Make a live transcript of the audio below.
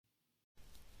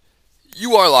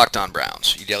You are Locked On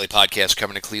Browns, your daily podcast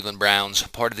covering the Cleveland Browns,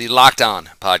 part of the Locked On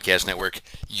Podcast Network,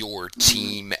 your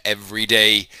team every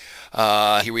day.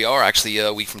 Here we are, actually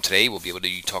a week from today. We'll be able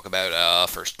to talk about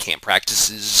first camp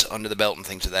practices under the belt and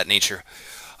things of that nature.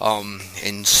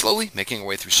 And slowly making our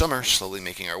way through summer, slowly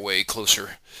making our way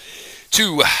closer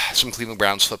to some Cleveland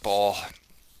Browns football.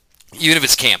 Even if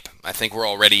it's camp, I think we're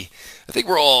all ready. I think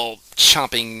we're all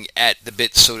chomping at the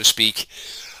bit, so to speak.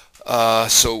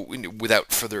 So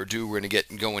without further ado, we're going to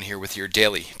get going here with your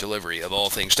daily delivery of all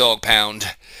things Dog Pound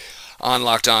on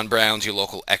Locked On Browns, your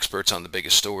local experts on the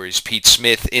biggest stories. Pete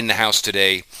Smith in the house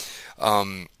today.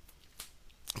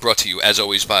 Brought to you, as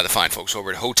always, by the fine folks over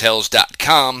at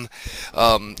Hotels.com.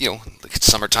 It's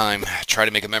summertime. Try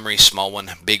to make a memory, small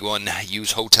one, big one.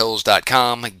 Use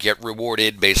Hotels.com. Get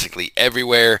rewarded basically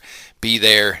everywhere. Be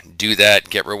there, do that,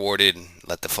 get rewarded.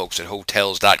 Let the folks at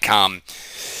Hotels.com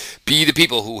be the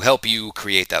people who help you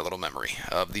create that little memory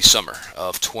of the summer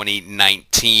of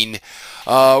 2019.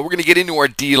 We're going to get into our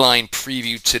D-line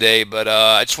preview today, but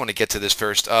I just want to get to this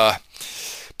first.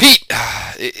 Pete,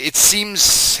 it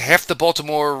seems half the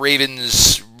Baltimore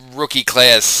Ravens rookie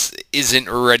class isn't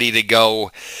ready to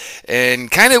go. And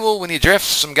kind of, when you draft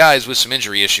some guys with some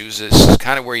injury issues, it's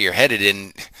kind of where you're headed.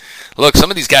 And look,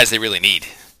 some of these guys they really need.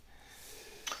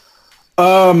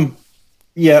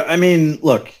 Yeah, I mean,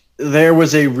 look, there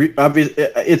was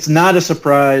it's not a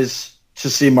surprise to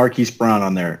see Marquise Brown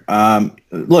on there.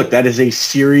 Look, that is a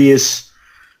serious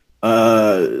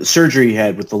surgery he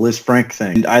had with the Liz Frank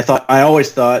thing. And I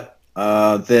always thought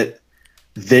that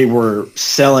they were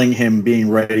selling him being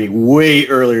ready way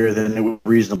earlier than it would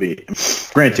reasonably be.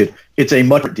 Granted, it's a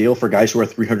much deal for guys who are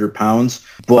 300 pounds,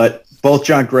 but both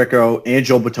John Greco and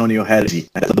Joe Bitonio had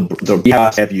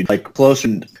the have you like close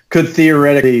and could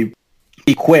theoretically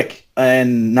be quick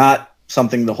and not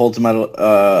something that holds him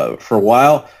out for a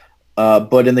while.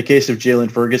 But in the case of Jalen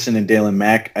Ferguson and Dalen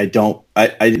Mack, I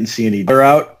didn't see any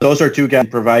out. Those are two guys who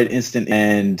provide instant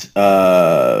and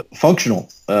functional.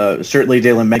 Certainly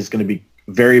Dalen Mack is going to be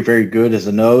very, very good as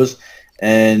a nose.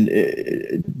 And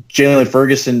Jalen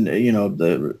Ferguson,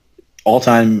 the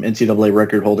all-time NCAA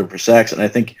record holder for sacks. And I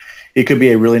think it could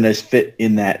be a really nice fit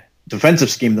in that defensive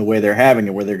scheme the way they're having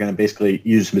it, where they're going to basically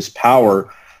use his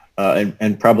power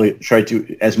and probably try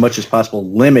to, as much as possible,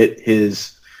 limit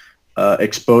his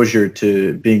exposure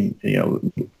to being,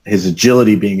 his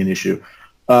agility being an issue.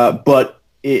 But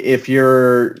if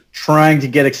you're trying to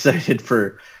get excited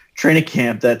for training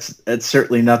camp, that's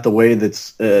certainly not the way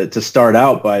that's to start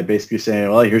out by basically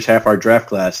saying, well, here's half our draft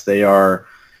class. They are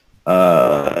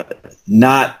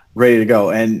not ready to go.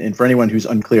 And for anyone who's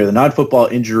unclear, the non-football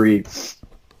injury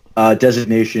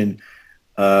designation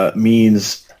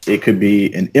means it could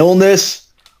be an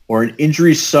illness or an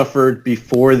injury suffered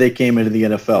before they came into the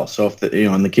NFL. So if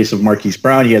in the case of Marquise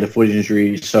Brown, he had a foot injury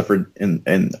he suffered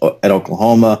at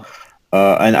Oklahoma.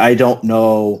 And I don't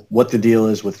know what the deal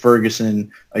is with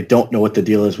Ferguson. I don't know what the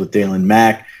deal is with Dalen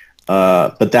Mack.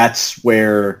 But that's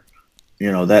where,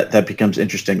 that becomes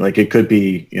interesting. Like it could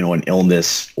be, an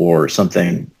illness or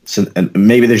something. And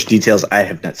maybe there's details I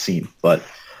have not seen, but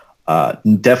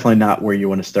definitely not where you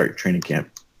want to start training camp.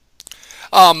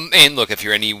 And look, if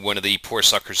you're any one of the poor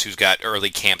suckers who's got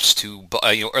early tickets to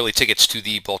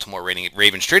the Baltimore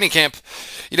Ravens training camp,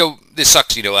 this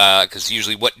sucks, because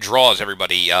usually what draws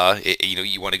everybody,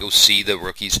 you want to go see the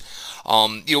rookies.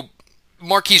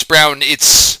 Marquise Brown,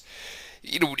 it's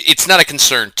not a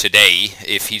concern today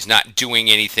if he's not doing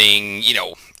anything,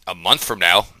 a month from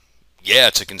now. Yeah,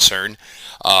 it's a concern,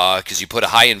 because you put a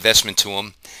high investment to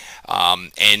him.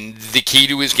 And the key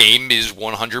to his game is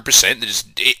 100%.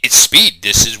 It's speed.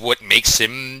 This is what makes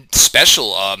him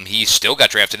special. He still got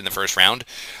drafted in the first round.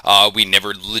 We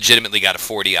never legitimately got a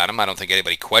 40 on him. I don't think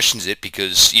anybody questions it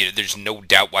because there's no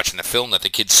doubt watching the film that the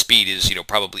kid's speed is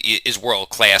probably is world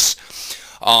class.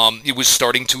 It was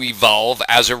starting to evolve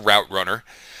as a route runner.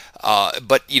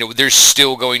 But there's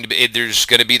still going to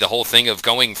be the whole thing of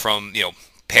going from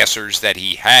passers that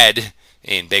he had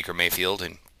in Baker Mayfield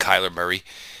and Kyler Murray,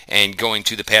 and going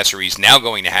to the passer he's now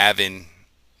going to have in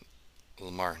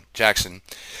Lamar Jackson.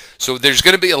 So there's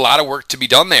going to be a lot of work to be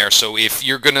done there. So if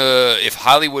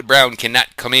Hollywood Brown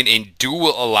cannot come in and do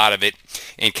a lot of it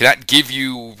and cannot give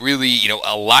you really,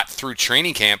 a lot through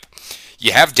training camp,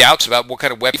 you have doubts about what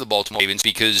kind of weapon the Baltimore Ravens,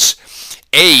 because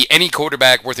any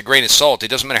quarterback worth a grain of salt, it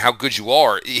doesn't matter how good you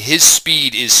are, his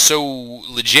speed is so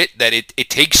legit that it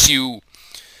takes you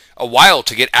a while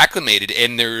to get acclimated.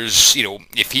 And there's,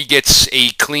 if he gets a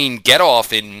clean get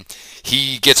off and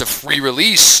he gets a free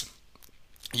release,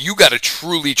 you got to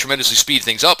truly tremendously speed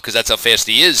things up because that's how fast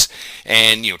he is.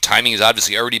 And, timing has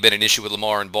obviously already been an issue with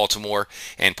Lamar in Baltimore.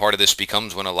 And part of this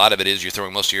becomes when a lot of it is you're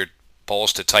throwing most of your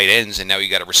balls to tight ends, and now you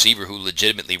got a receiver who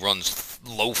legitimately runs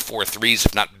low 4.3s,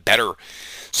 if not better.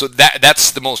 So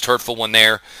that's the most hurtful one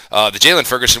there. The Jalen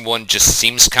Ferguson one just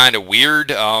seems kind of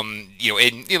weird. And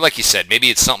like you said, maybe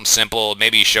it's something simple.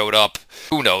 Maybe he showed up.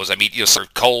 Who knows? I mean, sort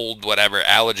of cold, whatever,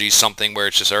 allergies, something where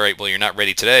it's just, all right, well, you're not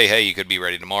ready today. Hey, you could be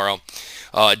ready tomorrow.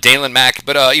 Dalen Mack,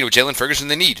 but Jalen Ferguson,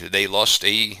 they lost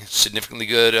a significantly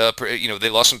good, they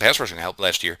lost some pass rushing help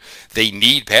last year. They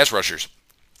need pass rushers.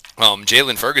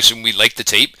 Jalen Ferguson, we like the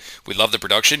tape, we love the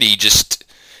production. He just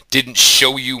didn't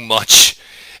show you much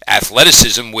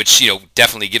athleticism, which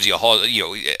definitely gives you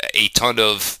a ton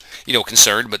of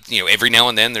concern. But every now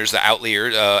and then there's the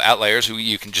outliers who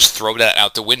you can just throw that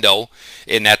out the window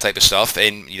in that type of stuff.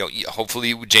 And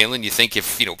hopefully with Jalen, you think if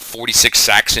 46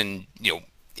 sacks and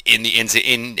in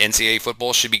NCAA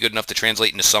football should be good enough to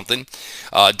translate into something.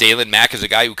 Dalen Mack is a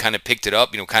guy who kind of picked it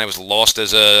up, kind of was lost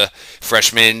as a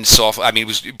freshman, he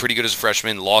was pretty good as a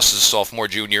freshman, lost as a sophomore,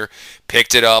 junior,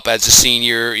 picked it up as a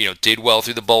senior, did well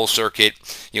through the bowl circuit,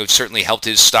 certainly helped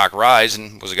his stock rise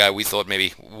and was a guy we thought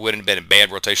maybe wouldn't have been a bad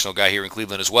rotational guy here in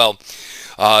Cleveland as well.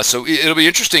 So it'll be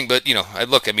interesting, but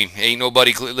ain't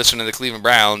nobody listening to the Cleveland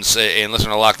Browns and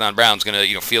listening to Locked On Browns going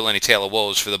to feel any tale of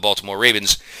woes for the Baltimore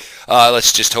Ravens.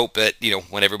 Let's just hope that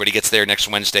when everybody gets there next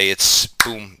Wednesday, it's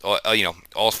boom,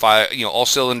 all fire, all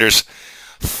cylinders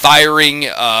firing,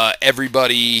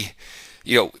 everybody,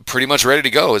 pretty much ready to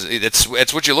go.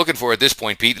 It's what you're looking for at this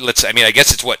point, Pete. I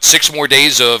guess it's 6 more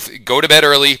days of go to bed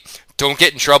early, don't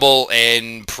get in trouble,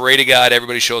 and pray to God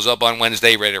everybody shows up on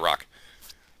Wednesday ready to rock.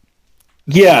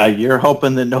 Yeah, you're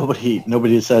hoping that nobody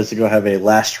decides to go have a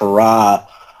last hurrah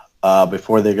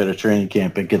before they go to training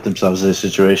camp and get themselves in a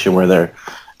situation where they're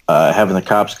having the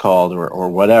cops called or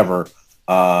whatever.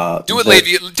 Do it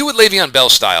Le'Veon Bell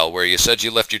style, where you said you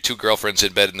left your 2 girlfriends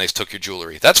in bed and they took your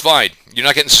jewelry. That's fine. You're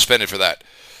not getting suspended for that.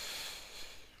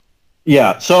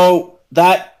 Yeah. So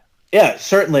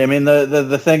certainly. I mean,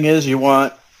 the thing is, you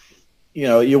want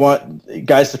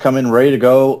guys to come in ready to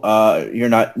go. You're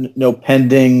no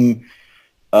pending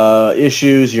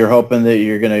issues. You're hoping that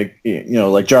you're going to,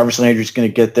 like Jarvis Landry's going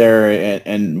to get there,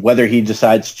 and whether he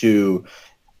decides to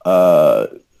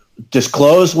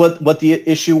disclose what the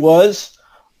issue was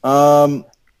or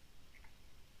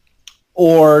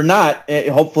not.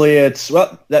 Hopefully it's,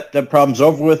 that problem's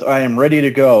over with. I am ready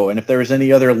to go. And if there's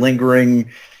any other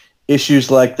lingering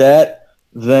issues like that,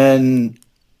 then,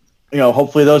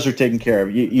 hopefully those are taken care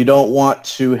of. You don't want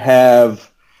to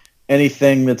have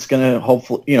anything that's going to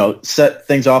hopefully, set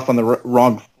things off on the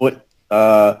wrong foot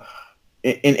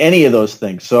in any of those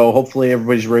things. So hopefully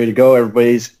everybody's ready to go.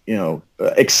 Everybody's,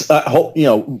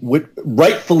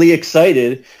 rightfully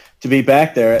excited to be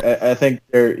back there. I think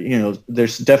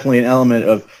there's definitely an element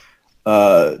of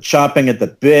chomping at the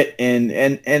bit, and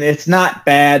it's not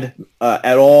bad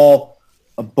at all.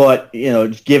 But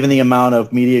given the amount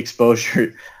of media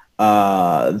exposure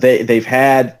they've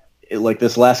had, like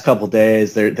this last couple of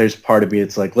days, there's part of me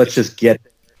it's like, let's just get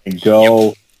there and go.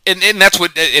 Yep. And that's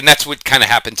what kind of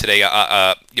happened today,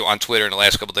 on Twitter in the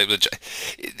last couple of days.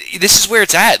 This is where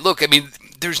it's at. Look,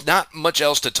 there's not much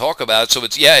else to talk about, so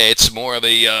it's more of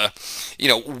a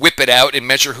whip it out and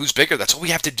measure who's bigger. That's all we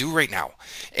have to do right now,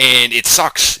 and it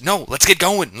sucks. No, let's get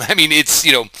going. It's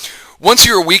once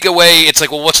you're a week away, it's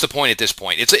like, well, what's the point at this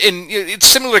point? It's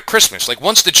similar to Christmas. Like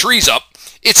once the tree's up,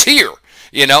 it's here.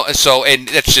 So, and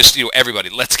that's just, everybody,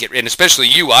 let's get, and especially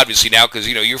you, obviously, now, because,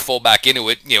 you're full back into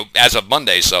it, as of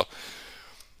Monday, so.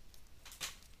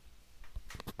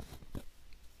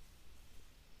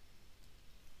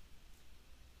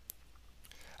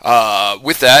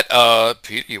 With that,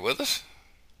 Pete, are you with us?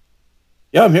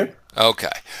 Yeah, I'm here. Okay.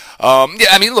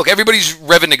 Look, everybody's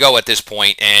revving to go at this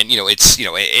point, and, it's,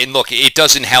 and look, it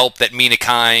doesn't help that Mina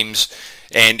Kimes,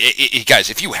 and guys,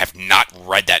 if you have not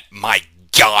read that, my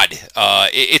God,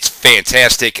 it's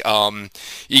fantastic. You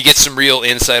get some real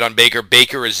insight on Baker.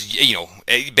 Baker is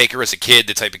a kid,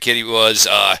 the type of kid he was.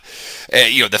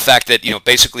 The fact that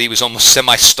basically he was almost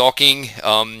semi-stalking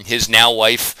his now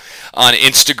wife on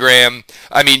Instagram.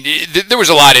 There was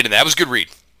a lot into that. It was a good read.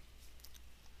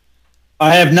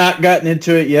 I have not gotten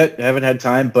into it yet. I haven't had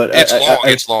time, but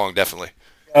it's long, definitely.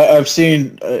 I've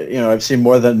seen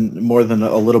more than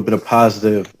a little bit of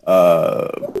positive,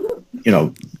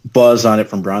 buzz on it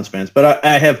from Browns fans. But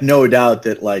I have no doubt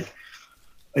that,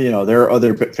 there are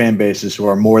other fan bases who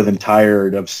are more than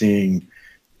tired of seeing,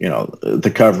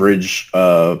 the coverage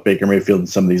of Baker Mayfield and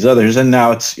some of these others. And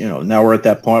now it's, now we're at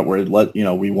that point where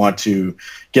we want to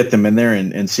get them in there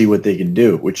and see what they can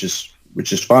do, which is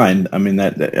which is fine. I mean,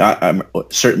 I'm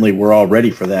certainly we're all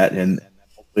ready for that, and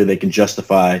hopefully they can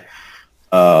justify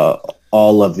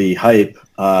all of the hype.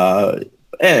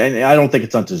 And I don't think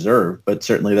it's undeserved, but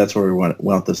certainly that's where we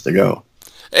want this to go.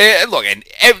 Look,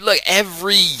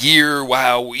 every year,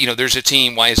 wow, there's a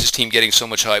team. Why is this team getting so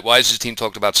much hype? Why is this team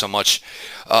talked about so much?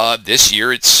 This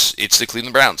year, it's the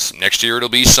Cleveland Browns. Next year, it'll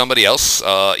be somebody else.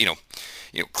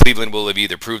 Cleveland will have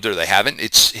either proved it or they haven't.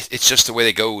 It's just the way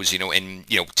it goes, And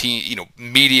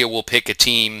media will pick a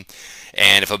team,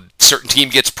 and if a certain team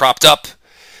gets propped up,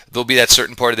 there'll be that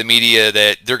certain part of the media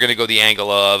that they're going to go the angle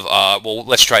of, well,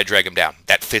 let's try to drag them down.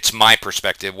 That fits my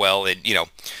perspective well, and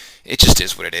it just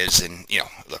is what it is. And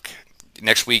look,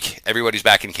 next week everybody's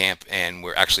back in camp, and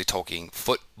we're actually talking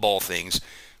football things,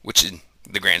 which in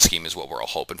the grand scheme is what we're all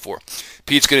hoping for.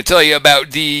 Pete's going to tell you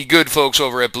about the good folks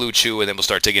over at Blue Chew, and then we'll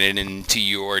start taking it into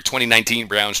your 2019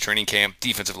 Browns training camp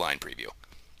defensive line preview.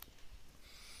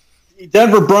 The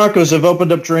Denver Broncos have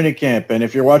opened up training camp, and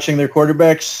if you're watching their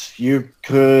quarterbacks, you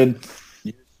could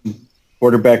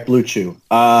quarterback Blue Chew.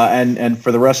 And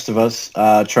for the rest of us,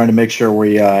 trying to make sure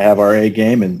we have our A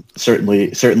game, and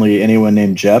certainly anyone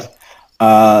named Jeff,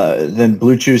 then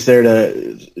Blue Chew's there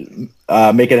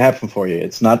to make it happen for you.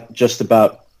 It's not just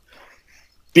about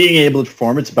being able to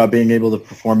perform. It's about being able to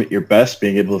perform at your best,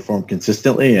 being able to perform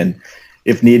consistently, and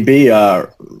if need be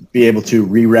able to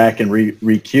re-rack and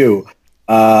re-cue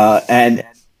and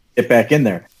get back in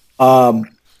there.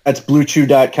 That's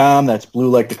BlueChew.com. That's blue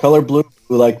like the color blue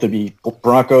like the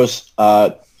Broncos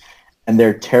and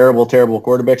their terrible, terrible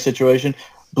quarterback situation.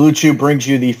 Blue Chew brings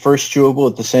you the first chewable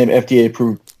with the same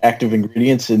FDA-approved active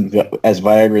ingredients as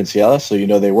Viagra and Cialis, so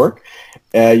they work.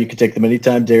 You can take them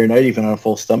anytime, day or night, even on a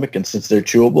full stomach, and since they're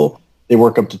chewable, they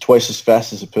work up to twice as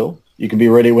fast as a pill. You can be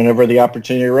ready whenever the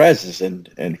opportunity arises,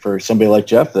 and for somebody like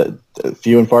Jeff, that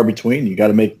few and far between, you got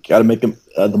to make them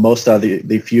the most out of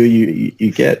the few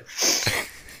you get.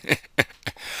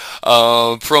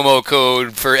 Promo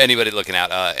code for anybody looking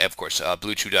out, of course,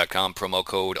 BlueChew.com, promo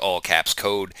code, all caps,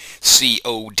 code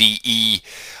CODE.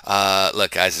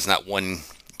 Look, guys, it's not one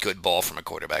good ball from a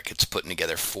quarterback. It's putting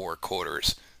together 4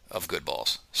 quarters of good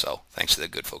balls. So thanks to the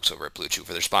good folks over at Blue Chew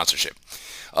for their sponsorship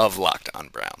of Locked On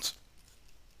Browns.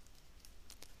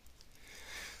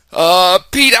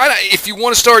 Pete, if you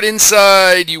want to start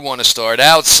inside, you want to start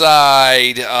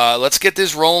outside, let's get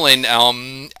this rolling.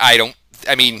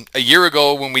 A year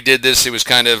ago when we did this, it was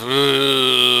kind of,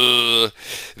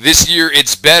 this year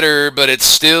it's better, but it's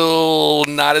still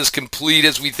not as complete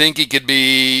as we think it could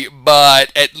be,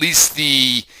 but at least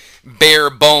the bare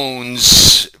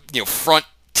bones, front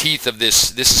teeth of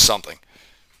this is something.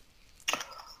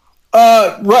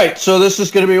 Right. So this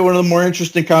is going to be one of the more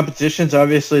interesting competitions.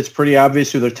 Obviously, it's pretty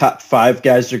obvious who their top 5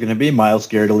 guys are going to be: Myles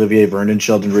Garrett, Olivier Vernon,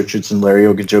 Sheldon Richardson, Larry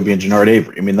Ogunjobi, and Jannard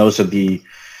Avery. I mean, those are the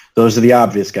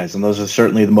obvious guys, and those are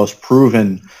certainly the most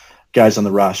proven guys on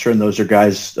the roster, and those are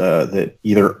guys that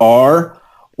either are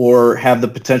or have the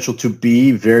potential to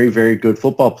be very, very good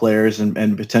football players,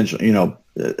 and potential,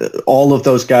 all of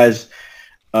those guys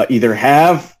either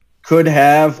could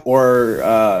have,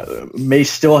 or may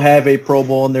still have a Pro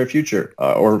Bowl in their future,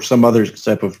 or some other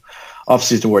type of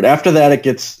offseason award. After that,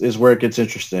 is where it gets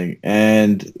interesting.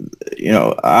 And,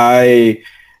 I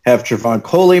have Trevon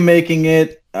Coley making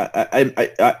it.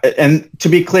 And to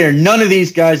be clear, none of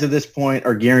these guys at this point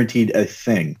are guaranteed a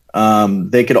thing.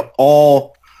 They could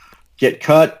all get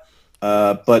cut,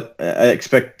 but I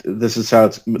expect this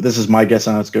is my guess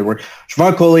on how it's going to work.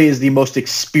 Trevon Coley is the most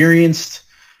experienced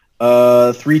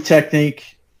 3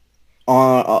 technique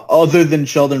other than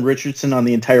Sheldon Richardson on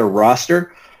the entire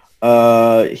roster.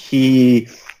 He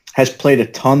has played a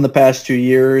ton the past 2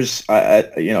 years.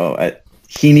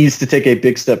 He needs to take a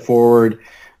big step forward,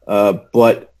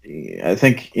 but I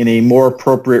think in a more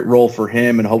appropriate role for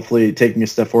him, and hopefully taking a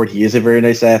step forward. He is a very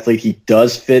nice athlete. He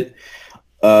does fit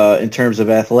in terms of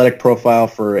athletic profile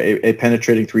for a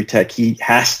penetrating 3 tech. He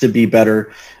has to be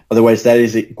better. Otherwise, that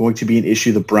is going to be an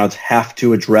issue the Browns have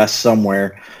to address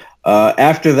somewhere.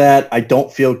 After that, I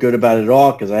don't feel good about it at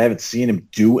all because I haven't seen him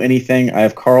do anything. I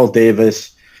have Carl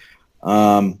Davis.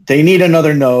 They need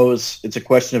another nose. It's a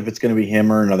question if it's going to be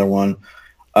him or another one.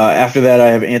 After that, I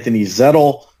have Anthony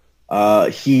Zettel.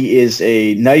 He is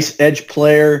a nice edge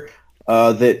player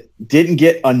that didn't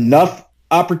get enough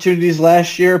opportunities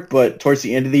last year, but towards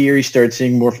the end of the year, he started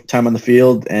seeing more time on the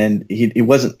field, and he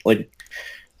wasn't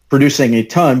producing a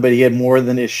ton, but he had more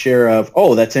than his share of,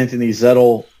 that's Anthony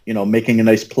Zettel, making a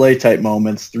nice play type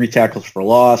moments, 3 tackles for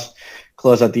loss,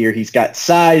 close out the year. He's got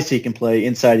size. He can play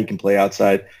inside. He can play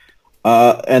outside.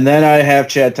 And then I have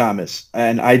Chad Thomas,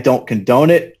 and I don't condone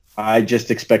it. I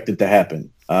just expect it to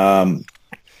happen. Well,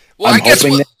 I guess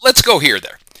let's go here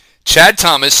there. Chad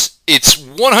Thomas, it's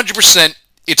 100%,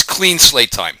 it's clean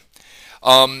slate time.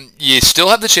 You still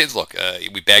have the chance. Look,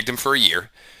 we bagged him for a year,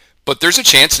 but there's a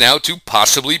chance now to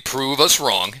possibly prove us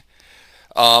wrong.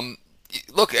 Um,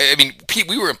 Look, I mean, Pete,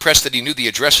 we were impressed that he knew the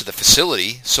address of the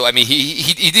facility. So, I mean,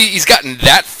 he's gotten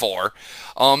that far.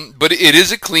 But it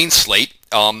is a clean slate.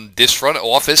 This front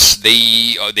office,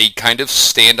 they kind of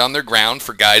stand on their ground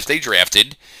for guys they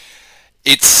drafted.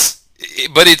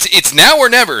 But it's now or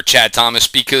never, Chad Thomas,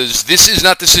 because this is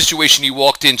not the situation you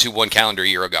walked into one calendar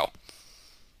year ago.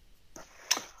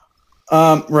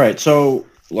 Right. So,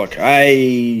 look,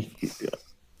 I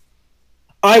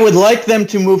would like them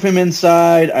to move him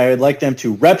inside. I would like them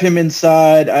to rep him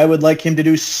inside. I would like him to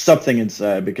do something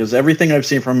inside because everything I've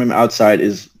seen from him outside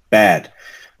is bad.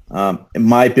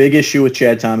 My big issue with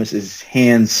Chad Thomas is his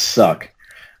hands suck.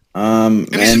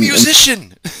 And he's a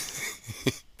musician.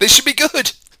 They should be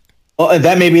good. Well,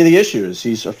 that may be the issue. Is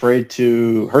he's afraid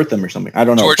to hurt them or something. I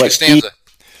don't know. George Costanza.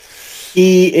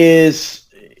 He is.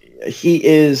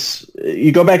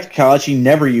 You go back to college. He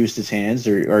never used his hands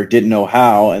or didn't know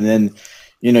how, and then.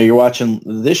 You're watching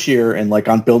this year and like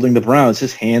on Building the Browns,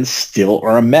 his hands still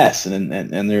are a mess. And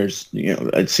there's,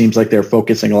 it seems like they're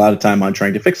focusing a lot of time on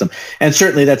trying to fix them. And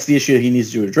certainly that's the issue that he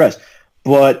needs to address.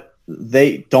 But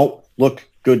they don't look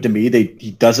good to me.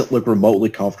 He doesn't look remotely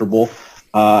comfortable.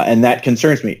 And that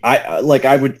concerns me. I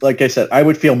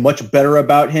would feel much better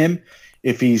about him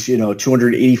if he's,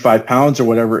 285 pounds or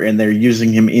whatever, and they're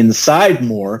using him inside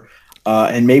more.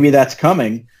 And maybe that's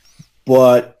coming.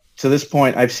 But to this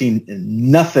point, I've seen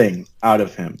nothing out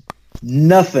of him.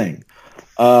 Nothing.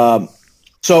 But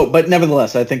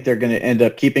nevertheless, I think they're going to end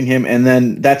up keeping him. And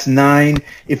then that's 9.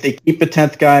 If they keep the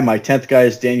 10th guy, my 10th guy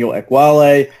is Daniel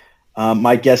Ekwale.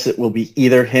 My guess it will be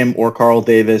either him or Carl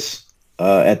Davis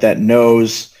at that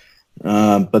nose.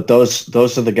 But those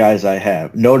are the guys I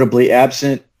have. Notably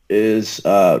absent is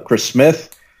Chris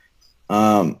Smith.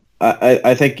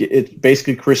 I think it's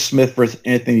basically Chris Smith versus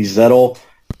Anthony Zettel.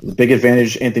 The big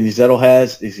advantage Anthony Zettel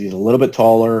has is he's a little bit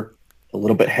taller, a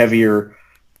little bit heavier.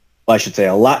 Well, I should say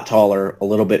a lot taller, a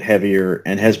little bit heavier,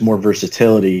 and has more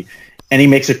versatility. And he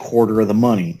makes a quarter of the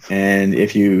money. And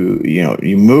if you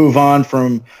move on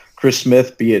from Chris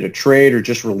Smith, be it a trade or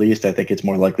just released, I think it's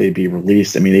more likely to be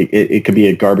released. I mean, it could be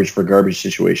a garbage for garbage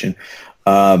situation.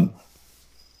 I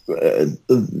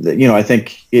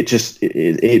think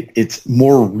it's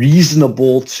more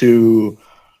reasonable to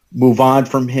move on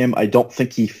from him. I don't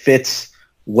think he fits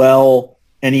well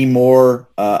anymore.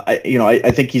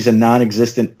 I think he's a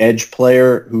non-existent edge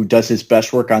player who does his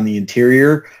best work on the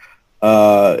interior.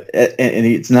 And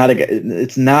it's not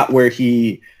where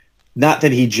not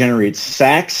that he generates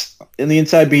sacks in the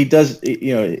inside, but he does,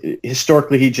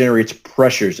 historically he generates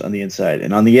pressures on the inside,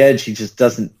 and on the edge, he just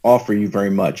doesn't offer you very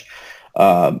much.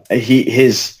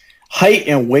 His height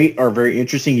and weight are very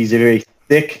interesting. He's a very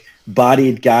thick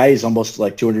bodied guy. He's almost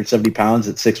like 270 pounds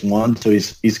at 6'1", so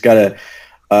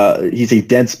he's a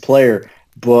dense player.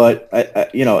 But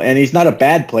and he's not a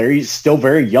bad player. He's still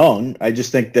very young. I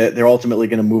just think that they're ultimately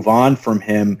going to move on from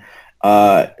him.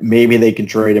 Maybe they can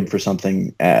trade him for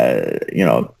something.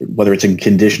 Whether it's in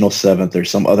conditional 7th or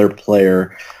some other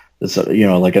player, that's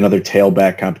like another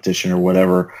tailback competition or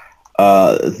whatever.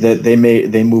 That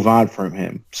they move on from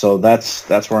him. So that's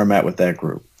where I'm at with that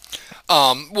group.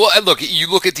 Well, look,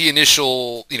 you look at the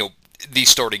initial, the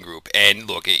starting group, and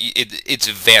look, it's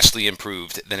vastly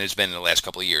improved than it's been in the last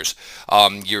couple of years.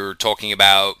 You're talking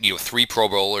about, 3 Pro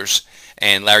Bowlers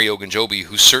and Larry Ogunjobi,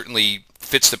 who certainly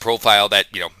fits the profile that,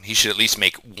 he should at least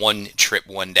make one trip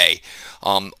one day.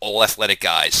 All athletic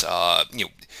guys,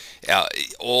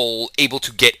 all able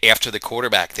to get after the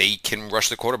quarterback. They can rush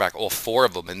the quarterback, all 4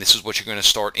 of them, and this is what you're going to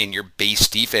start in your base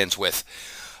defense with.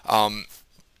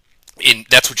 And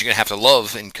that's what you're going to have to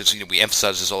love, and because we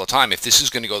emphasize this all the time. If this is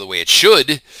going to go the way it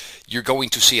should, you're going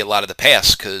to see a lot of the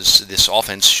pass because this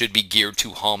offense should be geared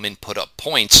to hum and put up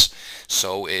points.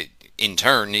 So in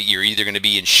turn, you're either going to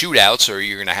be in shootouts or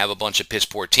you're going to have a bunch of piss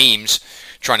poor teams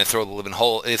trying to throw the living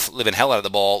hell out of the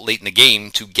ball late in the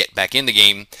game to get back in the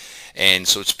game. And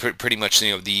so it's pretty much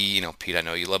Pete, I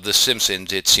know you love The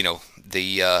Simpsons. It's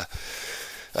the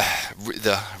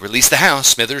release the hounds,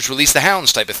 Smithers release the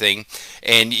hounds type of thing,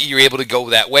 and you're able to go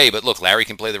that way. But look, Larry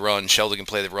can play the run, Sheldon can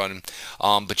play the run,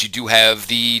 but you do have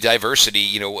the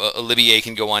diversity. Olivier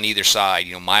can go on either side.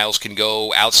 Miles can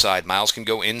go outside, Miles can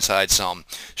go inside some.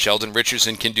 Sheldon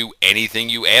Richardson can do anything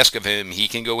you ask of him. He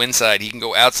can go inside, he can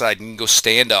go outside, he can go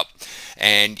stand up,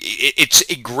 and it's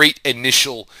a great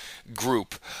initial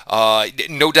group.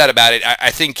 No doubt about it.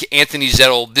 I think Anthony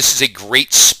Zettel, this is a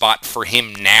great spot for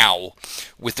him now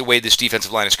with the way this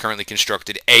defensive line is currently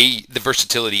constructed. The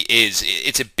versatility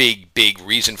it's a big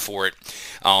reason for it.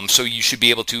 So you should be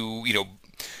able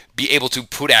to,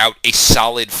 put out a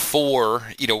solid 4,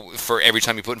 for every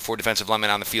time you put in 4 defensive linemen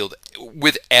on the field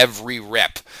with every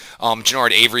rep.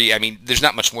 Genard Avery, I mean, there's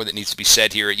not much more that needs to be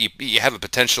said here. You have a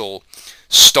potential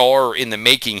star in the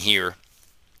making here.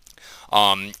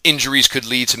 Injuries could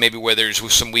lead to maybe where there's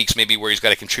some weeks maybe where he's got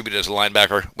to contribute as a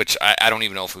linebacker, which I don't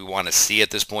even know if we want to see at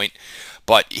this point.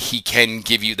 But he can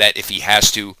give you that if he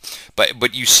has to.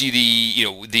 But you see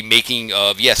the making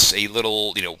of, yes, a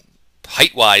little,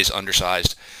 height-wise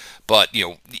undersized, but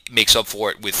makes up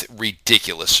for it with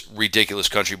ridiculous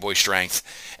country boy strength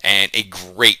and a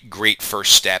great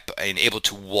first step and able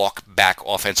to walk back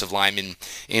offensive linemen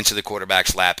into the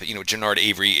quarterback's lap. Genard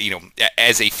Avery,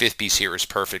 as a fifth piece here is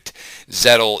perfect.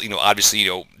 Zettel, obviously,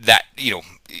 that,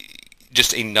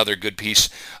 just another good piece.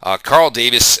 Carl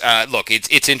Davis, look,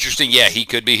 it's interesting. Yeah, he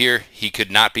could be here. He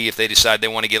could not be if they decide they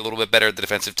want to get a little bit better at the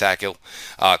defensive tackle.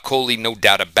 Coley, no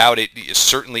doubt about it, is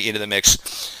certainly into the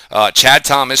mix. Chad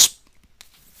Thomas,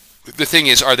 the thing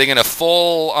is, are they going to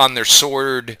fall on their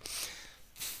sword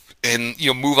and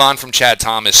move on from Chad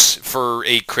Thomas for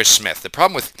a Chris Smith? The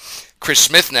problem with Chris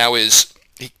Smith now is,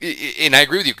 and I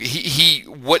agree with you, he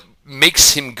what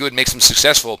makes him good, makes him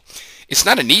successful, it's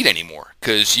not a need anymore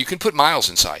because you can put Miles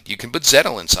inside. You can put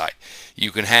Zettel inside. You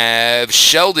can have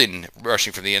Sheldon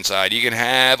rushing from the inside. You can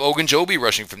have Ogunjobi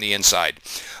rushing from the inside.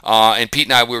 And Pete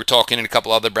and I, we were talking, and a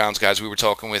couple other Browns guys, we were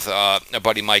talking with our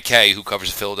buddy Mike Kay, who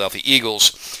covers the Philadelphia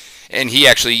Eagles. And he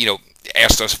actually,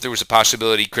 asked us if there was a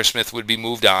possibility Chris Smith would be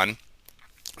moved on.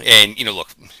 And, look,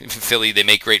 Philly, they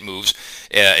make great moves.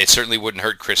 It certainly wouldn't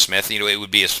hurt Chris Smith. It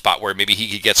would be a spot where maybe he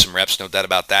could get some reps, no doubt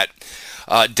about that.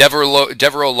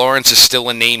 Devereaux Lawrence is still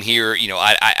a name here.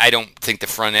 I don't think the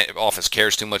front office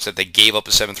cares too much that they gave up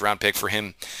a 7th-round pick for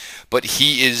him. But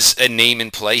he is a name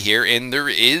in play here, and there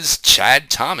is Chad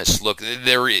Thomas. Look,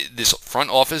 this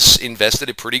front office invested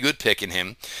a pretty good pick in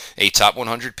him, a top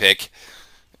 100 pick.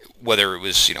 Whether it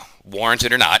was,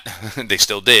 warranted or not, they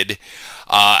still did.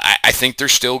 I think they're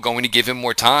still going to give him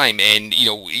more time. And,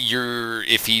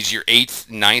 if he's your 8th,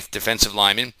 9th defensive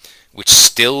lineman, which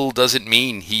still doesn't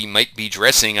mean he might be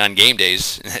dressing on game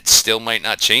days. That still might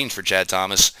not change for Chad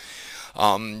Thomas.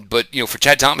 But, for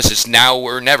Chad Thomas, it's now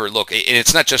or never. Look, and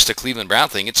it's not just a Cleveland Brown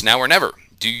thing. It's now or never.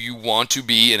 Do you want to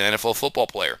be an NFL football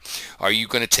player? Are you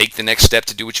going to take the next step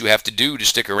to do what you have to do to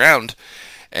stick around?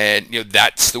 And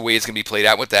that's the way it's going to be played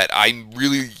out with that. I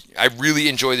really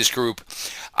enjoy this group.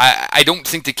 I don't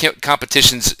think the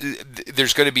competitions,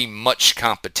 there's going to be much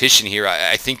competition here.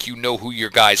 I think who your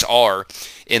guys are,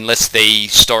 unless they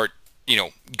start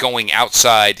going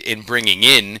outside and bringing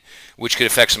in, which could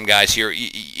affect some guys here.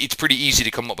 It's pretty easy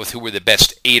to come up with who were the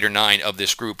best 8 or 9 of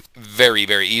this group very,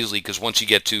 very easily, because once you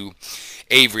get to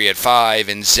Avery at 5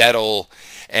 and Zettel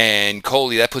and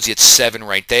Coley, that puts you at 7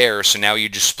 right there. So now you're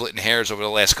just splitting hairs over the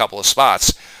last couple of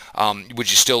spots. Would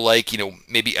you still like,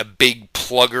 maybe a big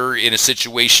plugger in a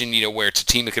situation, where it's a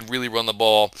team that could really run the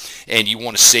ball and you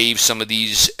want to save some of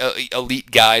these elite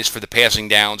guys for the passing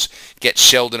downs, get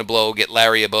Sheldon a blow, get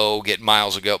Larry a blow, get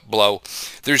Miles a blow.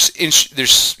 There's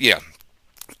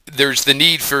the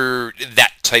need for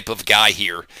that type of guy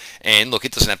here. And look,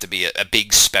 it doesn't have to be a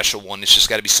big special one. It's just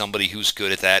got to be somebody who's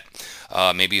good at that.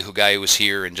 Maybe a guy who was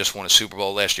here and just won a Super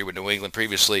Bowl last year with New England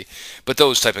previously. But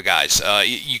those type of guys.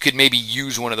 You could maybe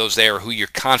use one of those there who you're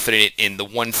confident in the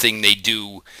one thing they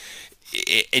do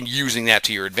and using that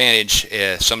to your advantage.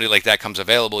 Somebody like that comes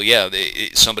available,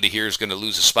 somebody here is going to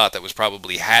lose a spot that was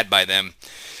probably had by them.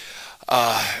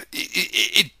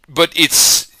 But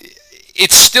it's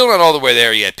still not all the way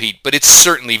there yet, Pete, but it's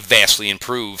certainly vastly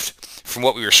improved from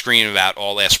what we were screaming about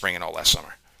all last spring and all last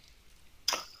summer.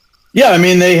 Yeah, I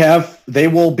mean, they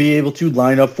will be able to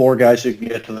line up 4 guys who can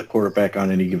get to the quarterback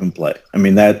on any given play. I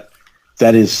mean, that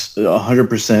is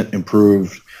 100%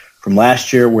 improved from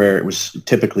last year where it was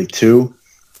typically 2.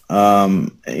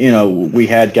 We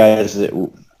had guys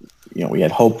that, we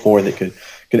had hope for that could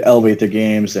elevate their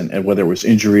games, and whether it was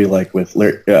injury like with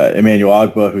Emmanuel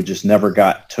Ogbah, who just never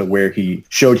got to where he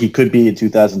showed he could be in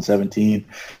 2017.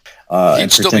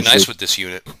 He'd still be nice with this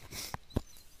unit.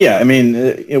 Yeah, I mean,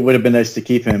 it would have been nice to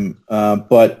keep him,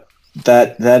 but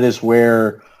that is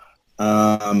where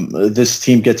this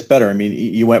team gets better. I mean,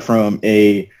 you went from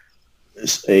a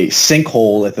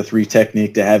sinkhole at the 3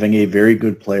 technique to having a very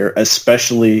good player,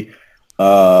 especially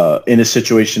in a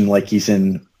situation like he's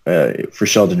in for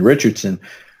Sheldon Richardson.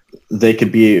 They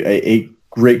could be a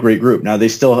great group. Now they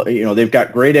still, they've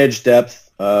got great edge depth.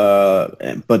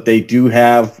 but they do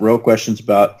have real questions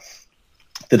about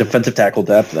the defensive tackle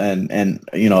depth, and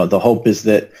the hope is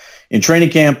that in training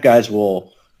camp, guys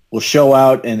will show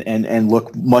out and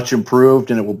look much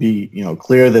improved, and it will be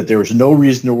clear that there is no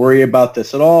reason to worry about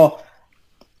this at all.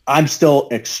 I'm still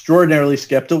extraordinarily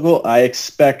skeptical. I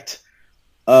expect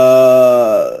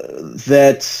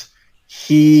that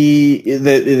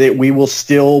we will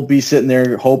still be sitting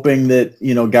there hoping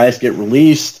that guys get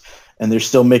released and they're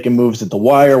still making moves at the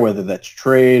wire, whether that's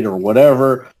trade or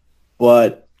whatever.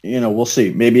 But we'll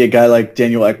see. Maybe a guy like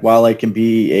Daniel Ekwale can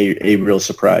be a real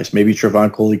surprise. Maybe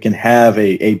Trevon Coley can have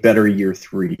a better year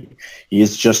 3. He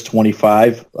is just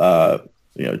 25.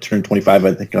 Turned 25,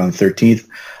 I think, on the 13th.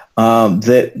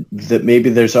 That maybe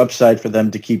there's upside for them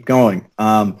to keep going.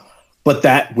 But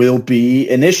that will be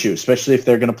an issue, especially if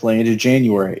they're going to play into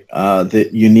January.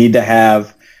 That you need to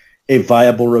have a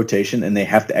viable rotation, and they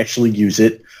have to actually use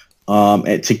it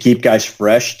to keep guys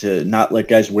fresh, to not let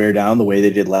guys wear down the way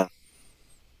they did last.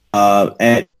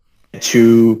 And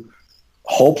to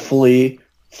hopefully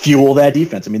fuel that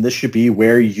defense. I mean, this should be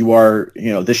where you are,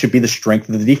 this should be the strength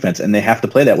of the defense, and they have to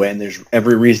play that way, and there's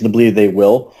every reason to believe they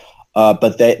will.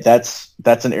 But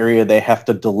that's an area they have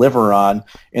to deliver on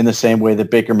in the same way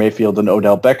that Baker Mayfield and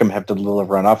Odell Beckham have to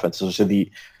deliver on offense. Those are the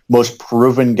most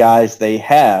proven guys they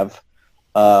have,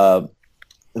 and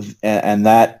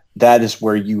that is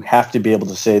where you have to be able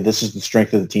to say this is the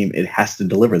strength of the team. It has to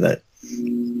deliver that.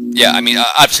 Yeah, I mean,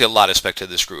 obviously a lot of respect to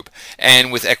this group. And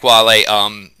with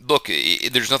Ekwale, look,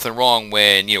 there's nothing wrong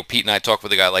when, Pete and I talk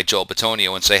with a guy like Joel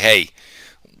Bitonio and say, hey,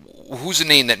 who's a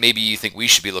name that maybe you think we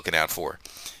should be looking out for?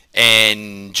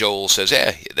 And Joel says,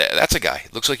 yeah, that's a guy.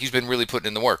 Looks like he's been really putting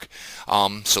in the work.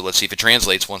 So let's see if it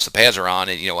translates once the pads are on.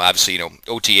 And, obviously,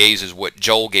 OTAs is what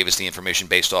Joel gave us the information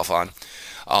based off on.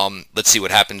 Let's see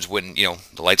what happens when,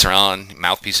 the lights are on,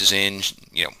 mouthpieces in,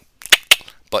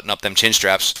 button up them chin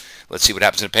straps. Let's see what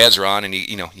happens when the pads are on, and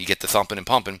you get the thumping and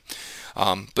pumping.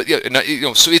 But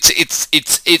so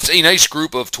it's a nice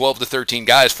group of 12 to 13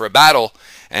 guys for a battle,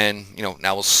 and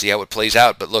now we'll see how it plays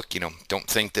out. But look, don't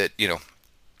think that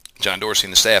John Dorsey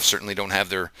and the staff certainly don't have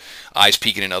their eyes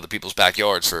peeking in other people's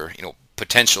backyards for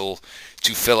potential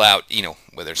to fill out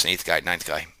whether it's an 8th guy, 9th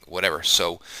guy, whatever.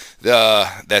 So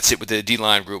that's it with the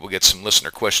D-line group. We'll get some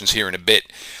listener questions here in a bit.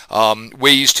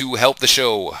 Ways to help the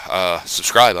show: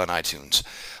 subscribe on iTunes.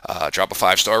 Drop a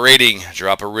 5-star rating,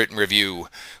 drop a written review.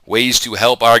 Ways to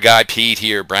help our guy Pete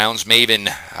here, Browns Maven,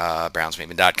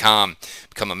 brownsmaven.com.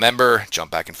 Become a member,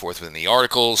 jump back and forth within the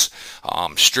articles.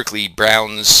 Strictly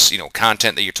Browns,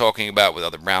 content that you're talking about with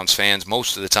other Browns fans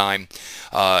most of the time.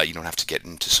 You don't have to get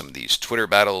into some of these Twitter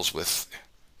battles with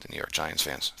the New York Giants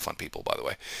fans. Fun people, by the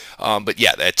way. But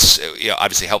yeah, that's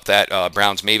obviously help that.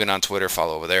 Browns Maven on Twitter,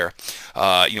 follow over there.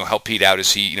 Help Pete out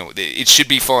as he, it should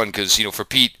be fun because, for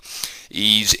Pete,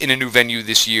 he's in a new venue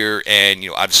this year, and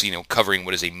obviously covering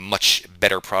what is a much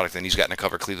better product than he's gotten to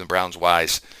cover Cleveland Browns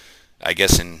wise, I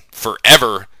guess, in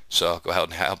forever. So go ahead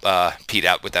and help Pete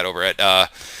out with that over at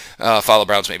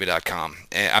followbrownsmaven.com.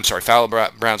 I'm sorry, follow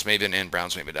Brownsmaven and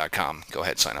brownsmaven.com. Go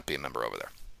ahead, sign up, be a member over there.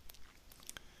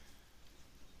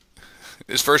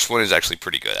 This first one is actually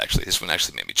pretty good. Actually, this one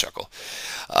actually made me chuckle,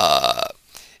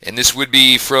 and this would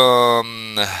be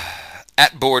from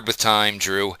at Board with Time,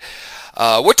 Drew.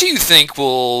 What do you think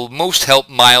will most help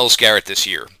Myles Garrett this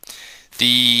year?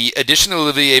 The addition of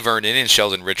Olivier Vernon and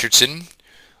Sheldon Richardson,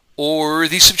 or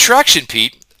the subtraction,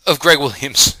 Pete, of Greg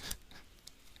Williams?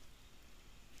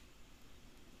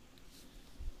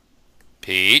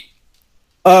 Pete?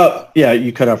 Yeah,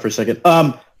 you cut out for a second.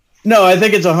 No, I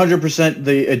think it's 100%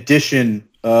 the addition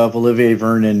of Olivier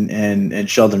Vernon and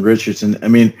Sheldon Richardson. I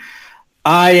mean,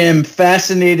 I am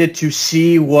fascinated to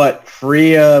see what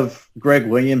free of Greg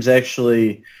Williams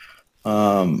actually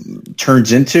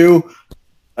turns into.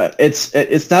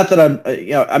 It's not that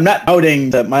I'm not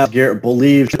doubting that Myles Garrett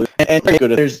believed and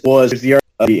good was the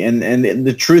and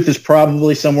the truth is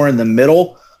probably somewhere in the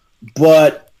middle,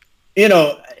 but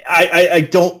I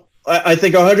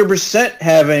think 100%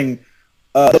 having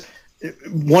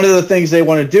one of the things they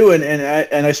want to do,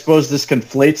 and I suppose this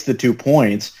conflates the 2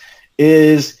 points,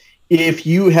 is if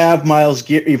you have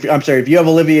if you have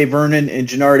Olivier Vernon and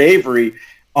Jannard Avery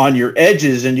on your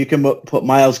edges, and you can put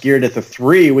Myles Garrett at the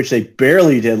 3, which they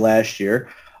barely did last year,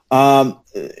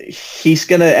 he's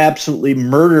going to absolutely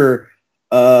murder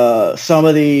some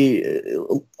of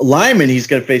the linemen he's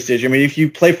going to face this year. I mean, if you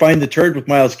play find the turd with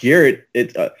Myles Garrett,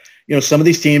 some of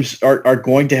these teams are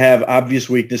going to have obvious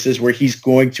weaknesses where he's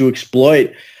going to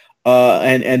exploit,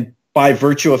 and by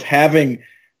virtue of having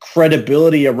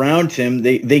credibility around him,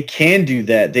 they can do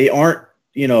that. They aren't,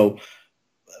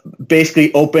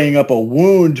 basically opening up a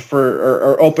wound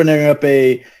or opening up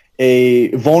a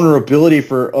vulnerability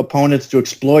for opponents to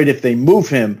exploit if they move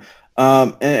him.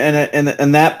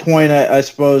 And that point, I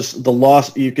suppose the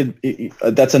loss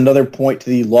that's another point to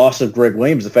the loss of Greg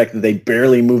Williams, the fact that they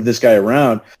barely moved this guy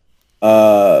around.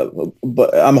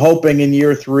 But I'm hoping in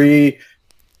year 3,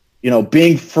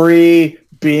 being free,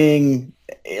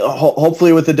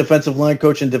 hopefully with the defensive line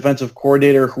coach and defensive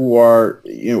coordinator who are,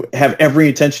 have every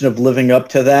intention of living up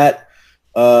to that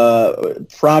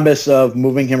promise of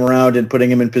moving him around and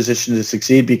putting him in position to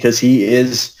succeed, because he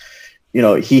is,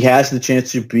 he has the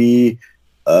chance to be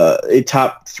a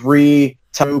top 3,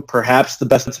 perhaps the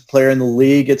best player in the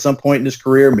league at some point in his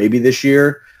career, maybe this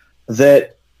year.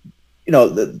 That,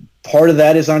 part of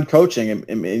that is on coaching,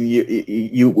 and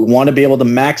you want to be able to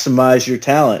maximize your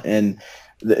talent, and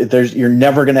you're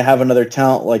never going to have another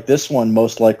talent like this one,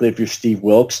 most likely, if you're Steve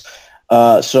Wilks.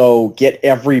 So get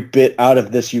every bit out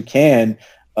of this you can.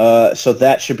 So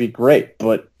that should be great.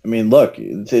 But I mean, look,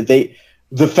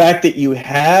 the fact that you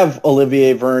have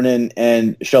Olivier Vernon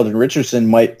and Sheldon Richardson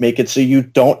might make it so you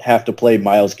don't have to play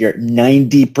Myles Garrett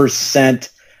 90%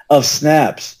 of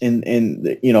snaps in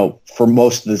for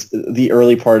most of the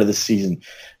early part of the season,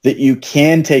 that you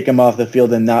can take him off the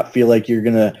field and not feel like you're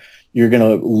gonna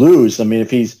lose. I mean,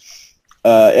 if he's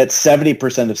at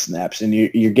 70% of snaps and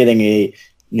you're getting a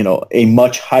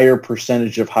much higher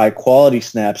percentage of high quality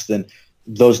snaps, then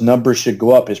those numbers should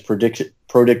go up. His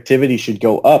productivity should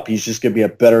go up. He's just going to be a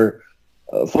better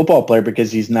football player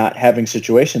because he's not having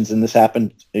situations. And this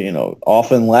happened,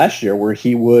 often last year, where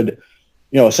he would,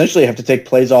 essentially have to take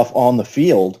plays off on the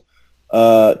field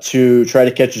to try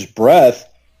to catch his breath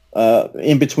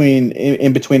in between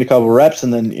a couple of reps,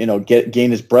 and then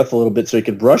gain his breath a little bit so he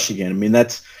could rush again. I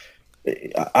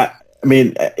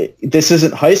mean, this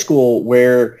isn't high school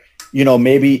where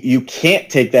maybe you can't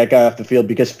take that guy off the field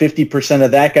because 50%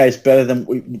 of that guy is better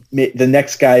than the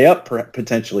next guy up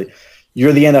potentially.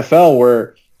 You're the NFL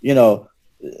where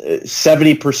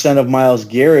 70% of Myles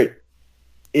Garrett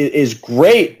is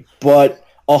great, but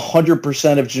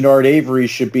 100% of Jannard Avery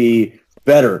should be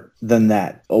better than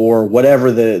that, or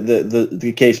whatever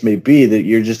the case may be. That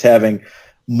you're just having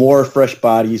more fresh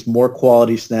bodies, more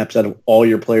quality snaps out of all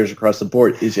your players across the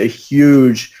board is a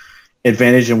huge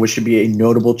advantage, and which should be a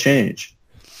notable change.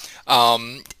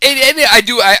 And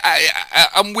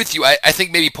I'm with you. I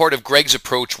think maybe part of Greg's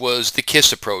approach was the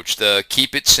KISS approach, the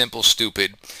keep it simple,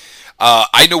 stupid.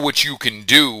 I know what you can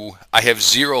do. I have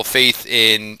zero faith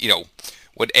in,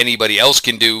 what anybody else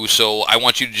can do, so I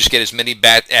want you to just get as many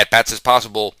at-bats as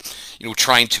possible,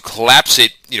 trying to collapse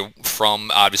it, from,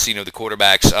 obviously, the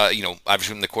quarterback's,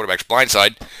 obviously from the quarterback's blind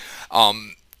side.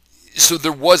 So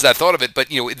there was that thought of it, but,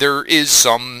 there is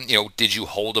some, did you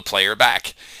hold a player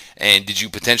back? And did you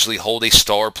potentially hold a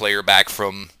star player back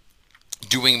from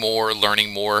doing more,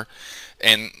 learning more?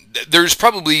 And there's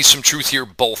probably some truth here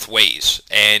both ways.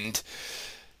 And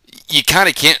you kind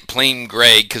of can't blame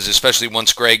Greg, because especially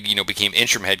once Greg, became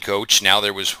interim head coach, now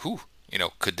there was,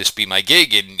 could this be my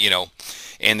gig?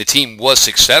 And the team was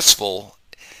successful,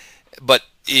 but,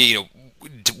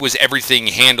 was everything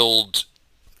handled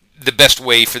the best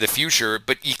way for the future?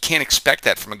 But you can't expect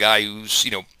that from a guy who's,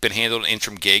 been handled an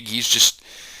interim gig. He's just,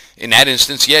 in that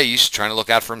instance, he's trying to look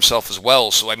out for himself as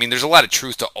well. So, I mean, there's a lot of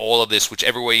truth to all of this,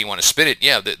 whichever way you want to spin it.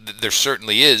 Yeah, there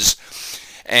certainly is.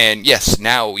 And yes,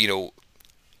 now,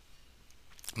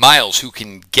 Myles, who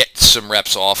can get some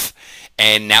reps off,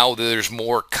 and now there's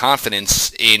more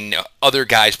confidence in other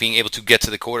guys being able to get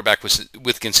to the quarterback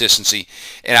with consistency.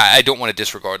 And I don't want to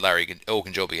disregard Larry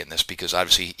Ogunjobi in this, because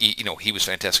obviously he was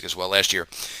fantastic as well last year.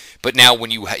 But now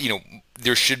when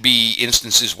there should be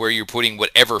instances where you're putting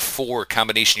whatever 4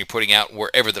 combination you're putting out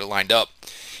wherever they're lined up.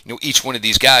 Each one of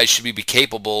these guys should be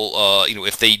capable,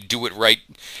 if they do it right,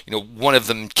 one of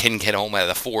them can get home out of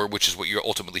the 4, which is what you're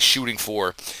ultimately shooting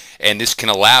for. And this can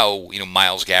allow,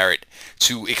 Myles Garrett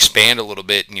to expand a little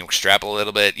bit, extrapolate a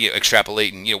little bit,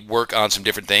 extrapolate and, work on some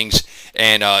different things.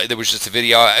 And there was just a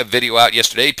video out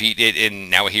yesterday, Pete,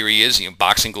 and now here he is,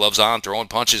 boxing gloves on, throwing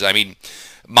punches. I mean,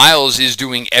 Myles is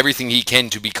doing everything he can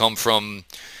to become from,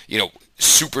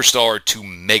 superstar to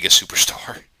mega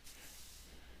superstar.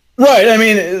 Right. I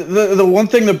mean, the one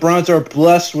thing the Browns are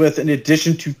blessed with, in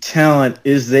addition to talent,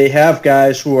 is they have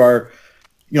guys who are,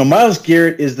 Myles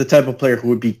Garrett is the type of player who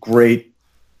would be great,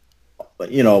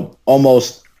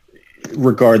 almost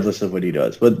regardless of what he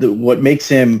does. But what makes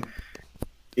him,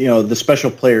 the special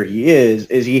player he is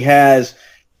he has,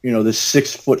 this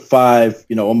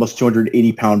 6'5", almost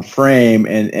 280-pound frame,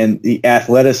 and the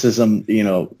athleticism,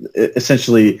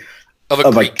 essentially of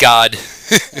a Greek god.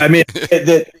 I mean,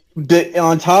 that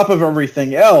on top of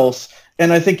everything else,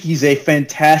 and I think he's a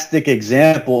fantastic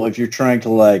example if you're trying to,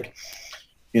 like,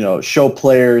 show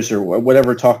players or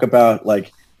whatever, talk about,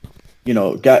 like,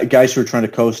 guys who are trying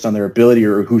to coast on their ability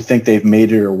or who think they've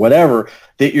made it or whatever,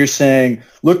 that you're saying,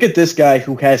 look at this guy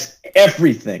who has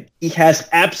everything. He has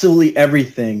absolutely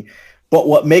everything. But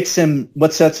what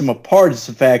sets him apart is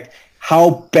the fact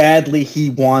how badly he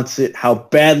wants it, how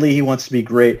badly he wants to be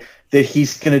great, that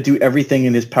he's going to do everything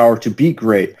in his power to be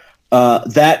great.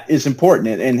 That is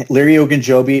important. And Larry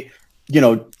Ogunjobi,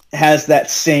 has that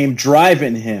same drive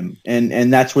in him.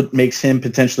 And that's what makes him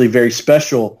potentially very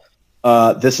special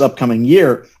this upcoming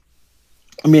year.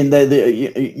 I mean,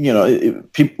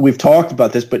 we've talked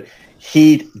about this, but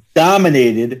he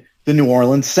dominated the New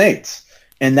Orleans Saints.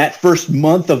 And that first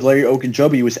month of Larry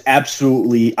Ogunjobi was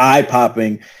absolutely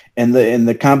eye-popping. And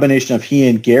the combination of he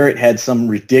and Garrett had some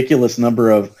ridiculous number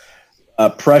of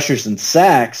pressures and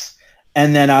sacks.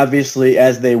 And then obviously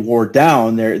as they wore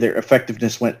down, their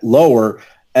effectiveness went lower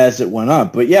as it went on.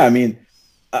 But yeah, I mean,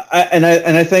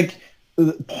 I think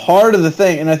part of the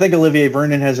thing, and I think Olivier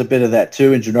Vernon has a bit of that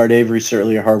too, and Jannard Avery's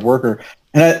certainly a hard worker.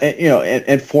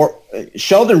 And for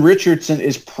Sheldon Richardson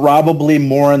is probably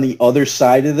more on the other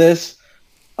side of this.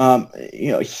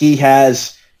 He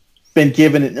has been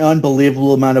given an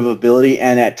unbelievable amount of ability,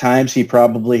 and at times he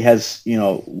probably has,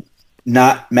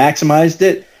 not maximized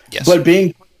it. Yes. But being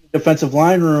in the defensive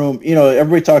line room,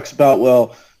 everybody talks about,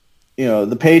 well,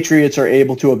 the Patriots are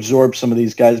able to absorb some of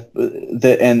these guys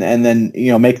and then,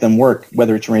 make them work,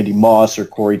 whether it's Randy Moss or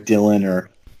Corey Dillon or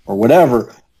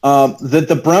whatever.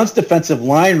 The Browns defensive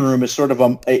line room is sort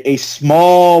of a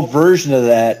small version of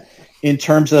that in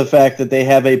terms of the fact that they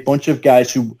have a bunch of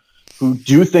guys who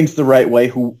do things the right way,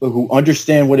 who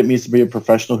understand what it means to be a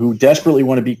professional, who desperately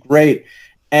want to be great.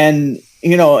 And,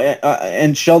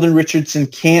 and Sheldon Richardson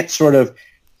can't sort of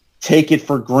take it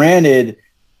for granted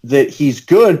that he's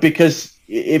good, because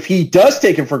if he does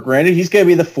take it for granted, he's going to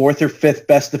be the fourth or fifth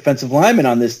best defensive lineman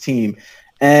on this team.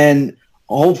 And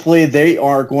hopefully they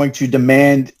are going to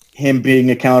demand him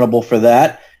being accountable for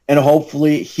that. And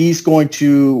hopefully he's going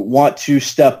to want to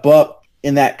step up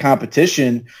in that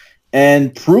competition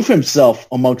and prove himself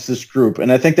amongst this group.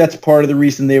 And I think that's part of the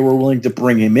reason they were willing to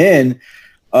bring him in,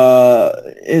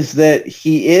 is that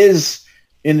he's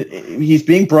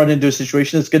being brought into a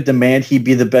situation that's going to demand he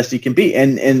be the best he can be.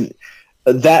 And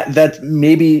that's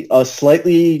maybe a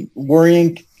slightly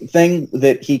worrying thing,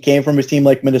 that he came from his team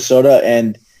like Minnesota,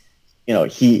 and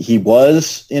he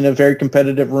was in a very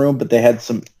competitive room, but they had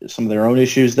some of their own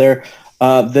issues there.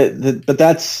 But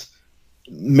that's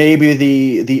maybe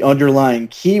the underlying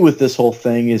key with this whole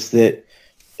thing, is that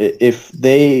if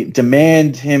they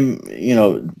demand him,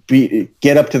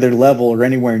 get up to their level or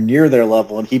anywhere near their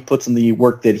level, and he puts in the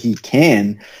work that he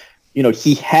can,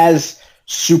 he has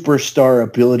superstar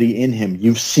ability in him.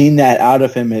 You've seen that out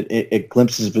of him at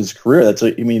glimpses of his career.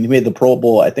 He made the Pro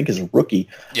Bowl, I think, as a rookie.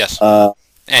 Yes.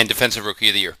 And Defensive Rookie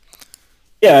of the Year.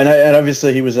 Yeah, and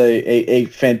obviously he was a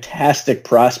fantastic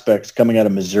prospect coming out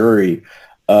of Missouri.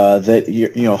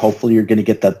 That hopefully you're going to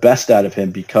get the best out of him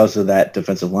because of that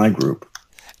defensive line group.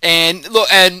 And look,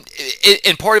 and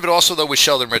part of it also, though, with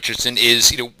Sheldon Richardson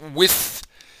is, with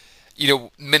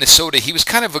Minnesota, he was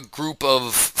kind of a group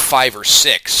of 5 or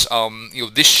 6.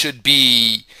 This should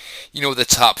be, the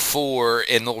top 4,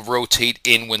 and they'll rotate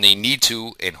in when they need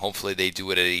to, and hopefully they do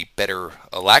it at a better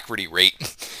alacrity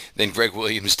rate than Greg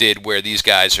Williams did, where these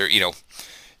guys are,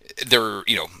 they're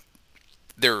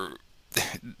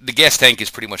the gas tank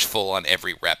is pretty much full on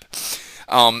every rep.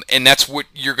 And that's what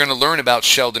you're going to learn about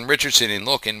Sheldon Richardson. And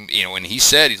look, and he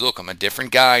said, "Look, I'm a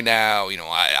different guy now.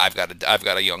 I've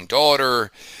got a young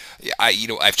daughter.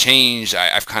 I've changed.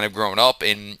 I've kind of grown up."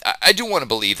 And I do want to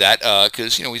believe that,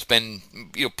 because he's been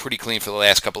pretty clean for the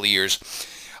last couple of years.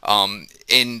 And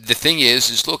the thing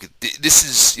is look, this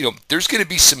is there's going to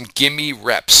be some gimme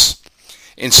reps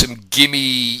and some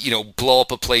gimme blow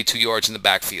up a play 2 yards in the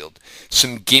backfield,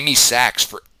 some gimme sacks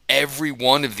for every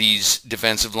one of these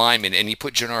defensive linemen, and he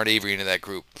put Jannard Avery into that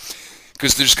group,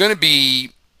 because there's going to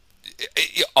be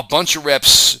a bunch of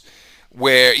reps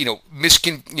where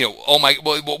oh my,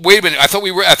 well, wait a minute, I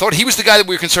thought he was the guy that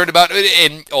we were concerned about,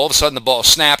 and all of a sudden the ball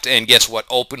snapped, and guess what?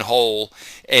 Open hole,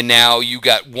 and now you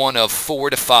got one of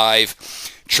 4 to 5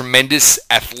 tremendous,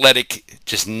 athletic,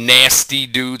 just nasty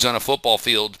dudes on a football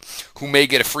field who may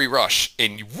get a free rush,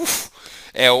 and woof.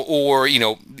 Or,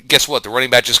 guess what? The running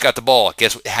back just got the ball.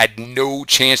 Had no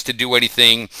chance to do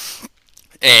anything.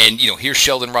 And, here's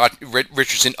Sheldon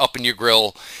Richardson up in your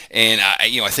grill. And,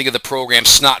 I think of the program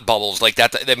Snot Bubbles like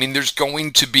that. I mean, there's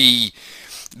going to be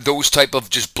those type of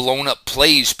just blown up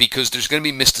plays, because there's going to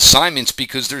be missed assignments,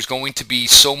 because there's going to be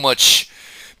so much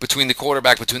between the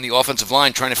quarterback, between the offensive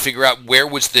line, trying to figure out where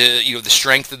was the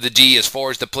strength of the D as far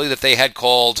as the play that they had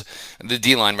called, the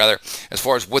D line rather, as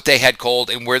far as what they had called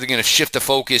and where they're going to shift the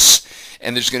focus.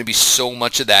 And there's going to be so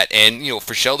much of that. And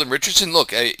for Sheldon Richardson,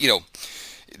 look,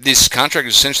 this contract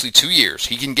is essentially 2 years.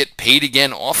 He can get paid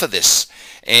again off of this.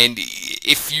 And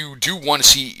if you do want to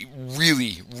see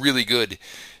really, really good,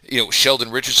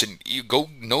 Sheldon Richardson, you go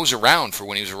nose around for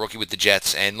when he was a rookie with the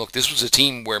Jets. And look, this was a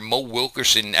team where Mo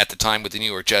Wilkerson at the time with the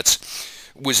New York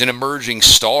Jets was an emerging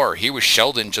star. Here was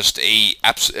Sheldon, just a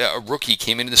rookie,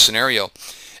 came into the scenario.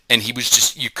 And he was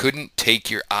just, you couldn't take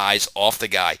your eyes off the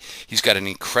guy. He's got an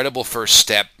incredible first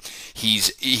step.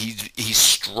 He's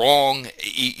strong.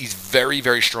 He's very,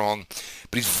 very strong.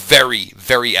 But he's very,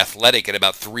 very athletic at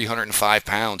about 305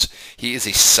 pounds. He is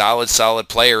a solid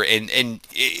player. And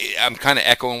I'm kind of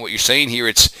echoing what you're saying here.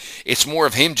 It's more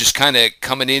of him just kind of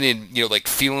coming in and, like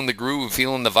feeling the groove,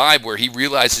 feeling the vibe, where he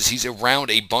realizes he's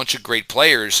around a bunch of great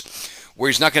players, where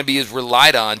he's not going to be as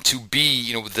relied on to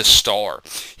be, the star.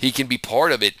 He can be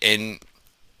part of it, and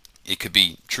it could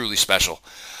be truly special.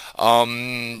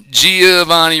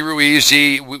 Giovanni Ruiz,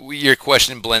 your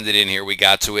question blended in here. We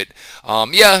got to it.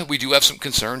 Yeah, we do have some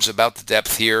concerns about the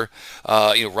depth here.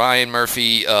 Ryan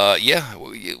Murphy. Yeah,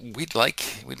 we'd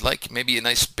like maybe a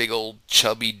nice big old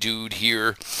chubby dude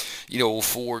here.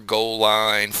 For goal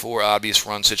line, for obvious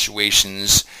run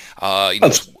situations.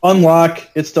 Unlock.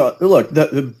 It's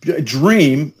the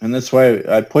dream, and that's why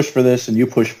I pushed for this, and you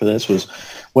pushed for this, was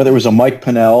whether it was a Mike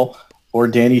Pennell or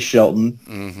Danny Shelton,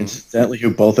 incidentally,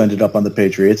 who both ended up on the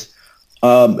Patriots.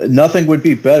 Nothing would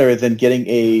be better than getting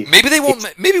a... Maybe they won't.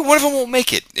 Maybe one of them won't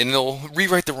make it, and they'll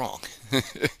rewrite the wrong.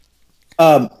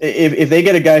 If they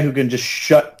get a guy who can just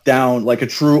shut down, like a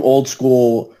true old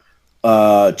school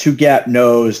two-gap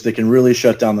nose that can really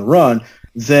shut down the run,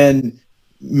 then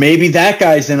maybe that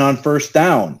guy's in on first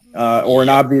down or an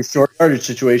obvious short yardage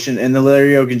situation, and the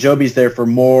Larry Ogunjobi's there for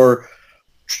more...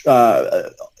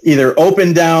 either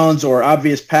open downs or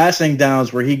obvious passing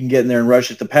downs where he can get in there and rush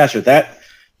at the passer. That,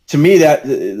 to me,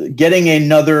 that getting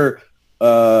another,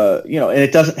 and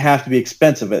it doesn't have to be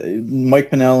expensive.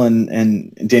 Mike Pennell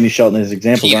and Danny Shelton as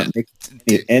examples aren't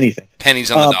making anything.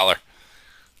 Pennies on the dollar.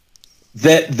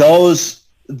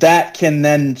 That can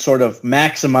then sort of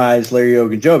maximize Larry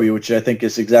Ogunjobi, which I think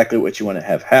is exactly what you want to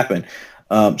have happen.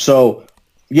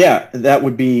 Yeah, that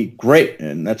would be great,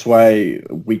 and that's why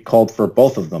we called for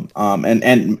both of them.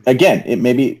 And again, it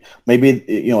maybe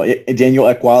Daniel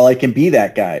Ekwale can be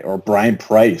that guy, or Brian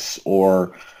Price,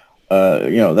 or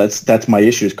that's my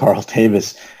issue is Carl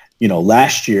Davis.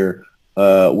 Last year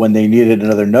when they needed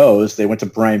another nose, they went to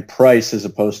Brian Price as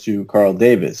opposed to Carl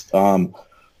Davis.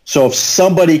 So if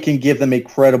somebody can give them a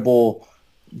credible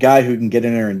guy who can get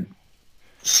in there and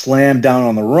slam down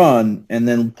on the run, and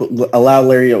then allow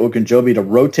Larry Ogunjobi to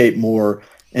rotate more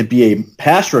and be a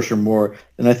pass rusher more,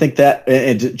 and I think that,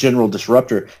 and general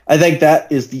disruptor, I think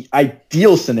that is the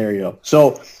ideal scenario.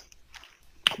 So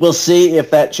we'll see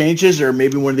if that changes, or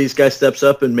maybe one of these guys steps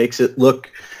up and makes it look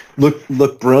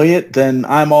brilliant. Then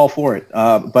I'm all for it.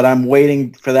 But I'm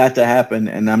waiting for that to happen,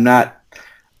 and I'm not.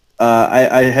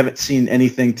 I haven't seen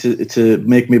anything to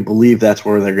make me believe that's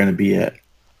where they're going to be at.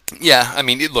 Yeah, I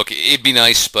mean, it'd be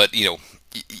nice, but, you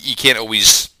can't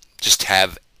always just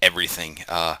have everything.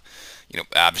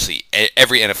 Obviously,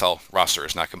 every NFL roster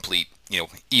is not complete,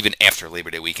 even after Labor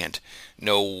Day weekend.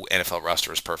 No NFL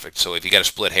roster is perfect. So if you got to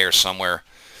split hairs somewhere,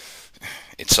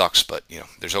 it sucks, but,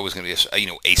 there's always going to be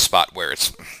a spot where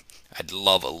I'd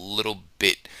love a little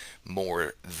bit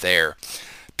more there.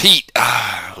 Pete,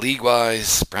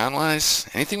 league-wise, Brown-wise,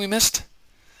 anything we missed?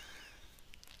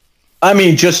 I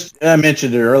mean, I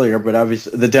mentioned it earlier, but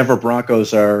obviously the Denver Broncos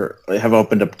have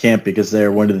opened up camp because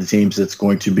they're one of the teams that's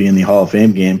going to be in the Hall of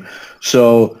Fame game.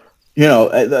 So,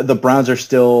 the Browns are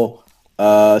still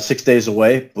 6 days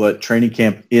away, but training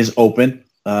camp is open.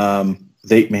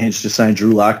 They managed to sign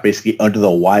Drew Lock basically under the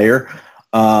wire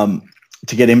to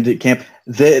get him to camp.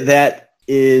 That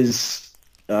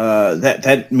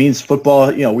means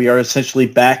football. We are essentially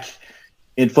back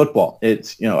in football.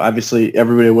 It's, obviously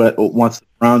everybody wants the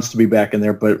Browns to be back in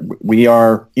there, but we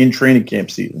are in training camp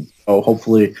season. So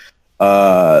hopefully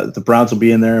the Browns will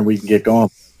be in there and we can get going.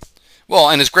 Well,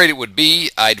 and as great it would be,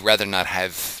 I'd rather not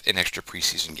have an extra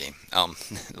preseason game.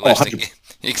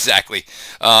 Exactly.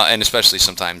 And especially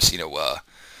sometimes,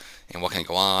 and what can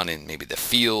go on, and maybe the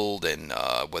field, and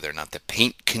whether or not the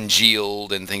paint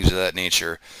congealed and things of that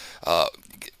nature.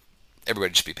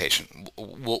 Everybody just be patient.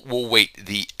 We'll wait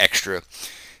the extra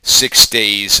 6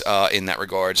 days in that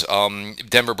regards.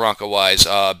 Denver Bronco wise,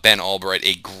 Ben Albright,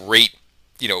 a great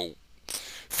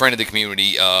friend of the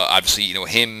community. Obviously,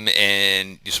 him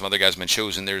and some other guys have been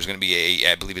chosen. There's going to be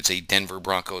I believe it's a Denver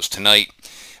Broncos tonight.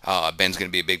 Ben's going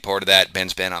to be a big part of that.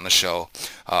 Ben's been on the show.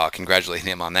 Congratulate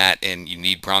him on that. And you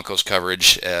need Broncos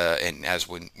coverage. And as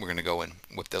we're going to go and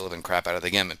whip the living crap out of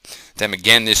them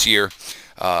again this year.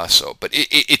 But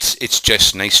it's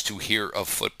just nice to hear of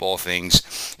football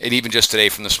things. And even just today,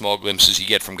 from the small glimpses you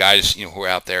get from guys who are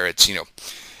out there, it's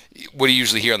what do you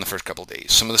usually hear on the first couple of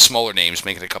days? Some of the smaller names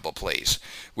making a couple of plays,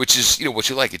 which is what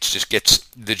you like. It just gets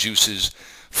the juices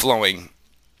flowing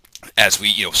as we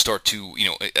start to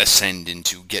ascend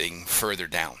into getting further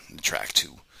down the track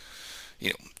to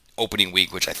opening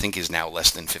week, which I think is now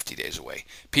less than 50 days away.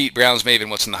 Pete, Browns Maven,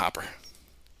 what's in the hopper?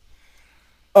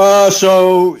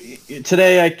 So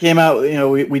today I came out,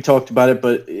 we talked about it,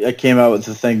 but I came out with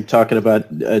the thing talking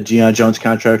about Deion Jones'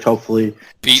 contract. Hopefully,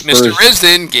 Pete, Mr.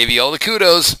 Risden gave you all the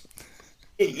kudos.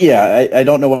 Yeah, I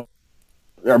don't know what,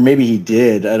 or maybe he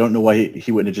did. I don't know why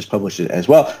he wouldn't have just published it as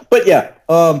well. But yeah,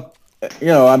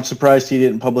 I'm surprised he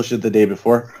didn't publish it the day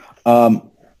before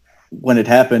when it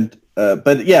happened.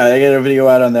 But yeah, I got a video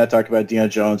out on that talking about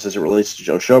Deion Jones as it relates to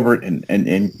Joe Schobert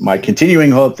and my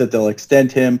continuing hope that they'll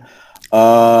extend him.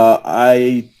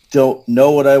 I don't know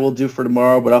what I will do for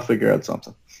tomorrow, but I'll figure out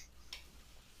something.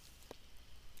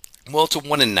 Well, it's a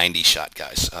 1 in 90 shot,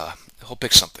 guys. He'll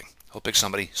pick something. He'll pick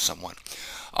somebody, someone.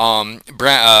 Follow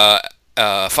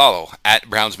at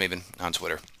BrownsMaven on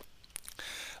Twitter.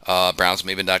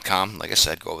 BrownsMaven.com. Like I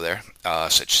said, go over there.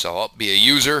 Set yourself up. Be a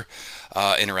user.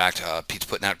 Interact. Pete's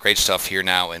putting out great stuff here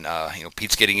now, and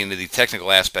Pete's getting into the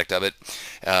technical aspect of it.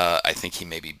 I think he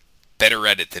may be better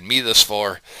at it than me thus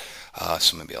far.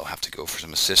 So maybe I'll have to go for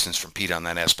some assistance from Pete on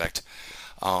that aspect.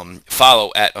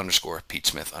 Follow at _Pete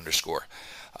Smith _.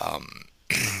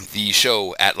 The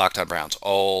show at Locked On Browns,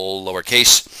 all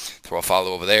lowercase. Throw a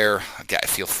follow over there.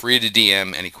 Feel free to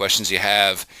DM any questions you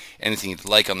have, anything you'd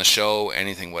like on the show,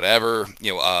 anything, whatever.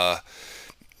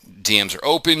 DMs are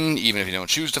open, even if you don't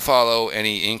choose to follow.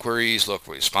 Any inquiries, look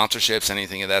for sponsorships,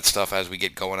 anything of that stuff as we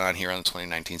get going on here on the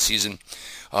 2019 season.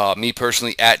 Me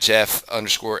personally, at Jeff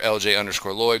 _LJ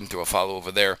 _Lloyd. Throw a follow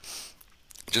over there.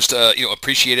 Just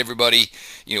appreciate everybody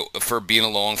for being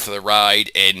along for the ride,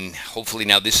 and hopefully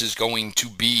now this is going to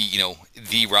be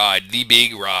the ride, the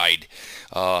big ride.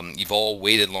 You've all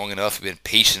waited long enough, you've been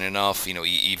patient enough.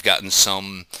 You've gotten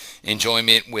some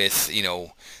enjoyment with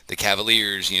the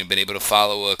Cavaliers. Been able to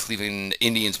follow a Cleveland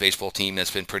Indians baseball team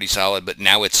that's been pretty solid, but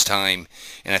now it's time,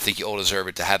 and I think you all deserve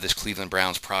it, to have this Cleveland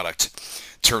Browns product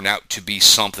turn out to be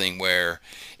something where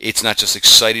it's not just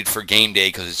excited for game day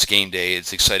because it's game day.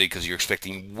 It's excited because you're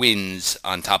expecting wins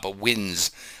on top of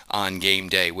wins on game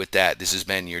day. With that, this has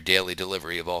been your daily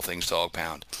delivery of all things Dog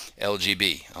Pound.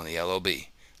 LGB on the LOB.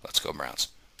 Let's go Browns.